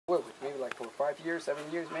5 years, 7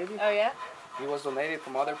 years maybe. Oh yeah? He was donated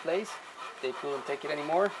from other place. They couldn't take it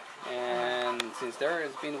anymore, and since there,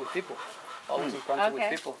 it's been with people, always in contact with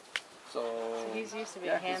people. So he's used to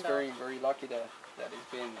being handled. he's very, very lucky that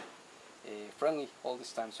he's been friendly all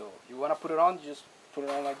this time. So you want to put it on, you just put it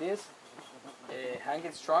on like this. Hang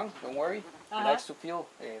it strong, don't worry. He likes to feel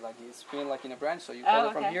like it's being like in a branch, so you hold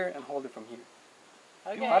it from here and hold it from here.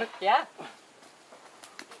 Okay. You got it? Yeah.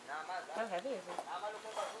 How heavy is it?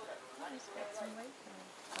 Just got some weight on it.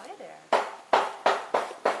 Hi there.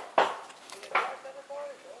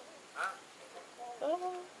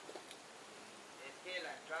 Oh.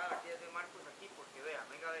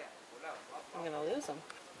 I'm gonna lose them.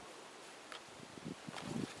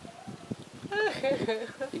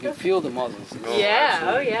 You can feel the muscles.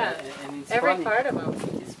 Yeah, oh yeah. And it's every funny. part of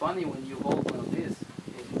them. It's funny when you hold one of these.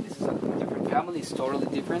 This is a different family, it's totally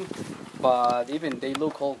different. But even they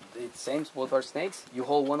look all the same, both are snakes. You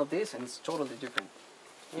hold one of these and it's totally different.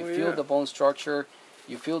 You feel the bone structure,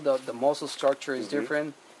 you feel the muscle structure is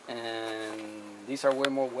different, and these are way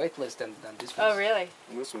more weightless than this one. Oh really?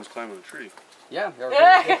 And this one's climbing a tree. Yeah, they're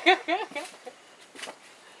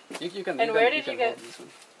you can. And where did you get this one?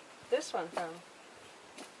 This one from?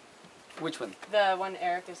 Which one? The one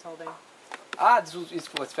Eric is holding. This is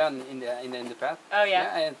what's found in the path. Oh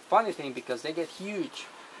yeah. And funny thing, because they get huge.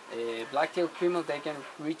 Black-tailed criminal, they can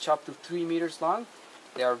reach up to 3 meters long.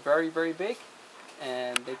 They are very, very big,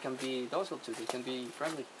 and they can be docile too. They can be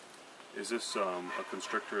friendly. Is this a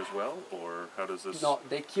constrictor as well, or how does this? No,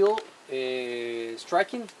 they kill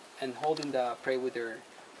striking and holding the prey with their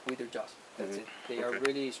jaws. That's it. They are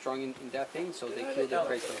really strong in that thing, so they kill their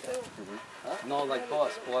prey like that. Not like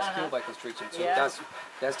boas. Boas kill by constriction. So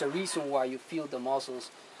that's the reason why you feel the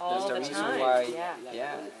muscles. That's the reason why.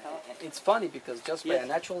 Yeah. It's funny because just by a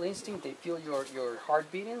natural instinct, they feel your heart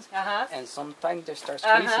beatings, and sometimes they start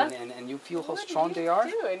squeezing, and you feel how strong they are.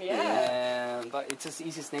 But it's an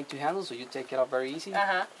easy snake to handle, so you take it out very easy.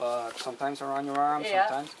 But sometimes around your arm,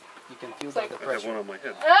 sometimes you can feel the pressure. I have one on my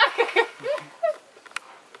head.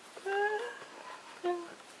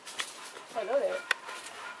 Hello there.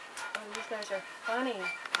 Oh, these guys are funny.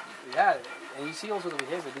 Yeah, and you see also the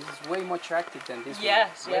behavior. This is way more attractive than this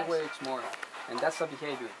one. Way more. And that's the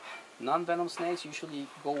behavior. Non-venom snakes usually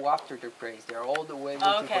go after their prey. They're all the way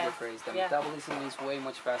looking for their prey. The metabolism is way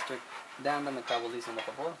much faster than the metabolism of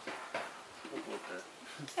a boa.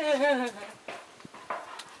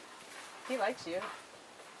 He likes you.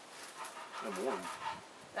 I'm warm.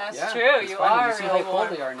 That's true. You funny. are You see really how cold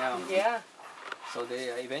warm. they are now. Yeah. So they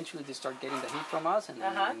eventually start getting the heat from us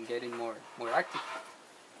and getting more active.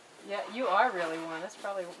 Yeah, you are really warm. That's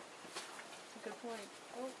probably a good point.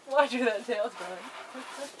 Oh, watch where that tail's going.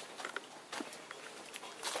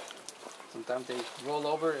 Sometimes they roll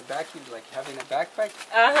over a back, like having a backpack.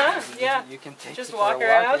 Yeah. You can take just it walk for a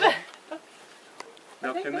around. walk,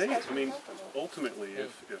 Now, can they? I mean, ultimately,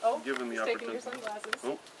 if given the opportunity. Taking your sunglasses.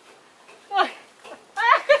 Oh.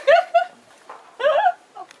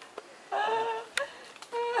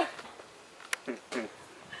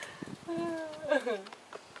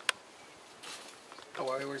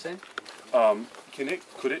 What were you saying?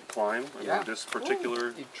 Could it climb this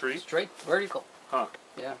particular tree? Straight vertical. Huh.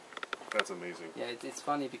 Yeah. That's amazing. Yeah, it's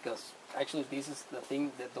funny because actually this is the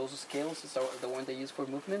thing that those scales are the one they use for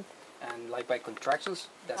movement, and like by contractions,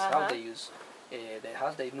 that's how they use,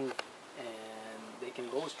 how they move, and they can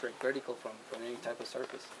go straight vertical from any type of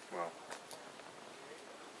surface. Wow.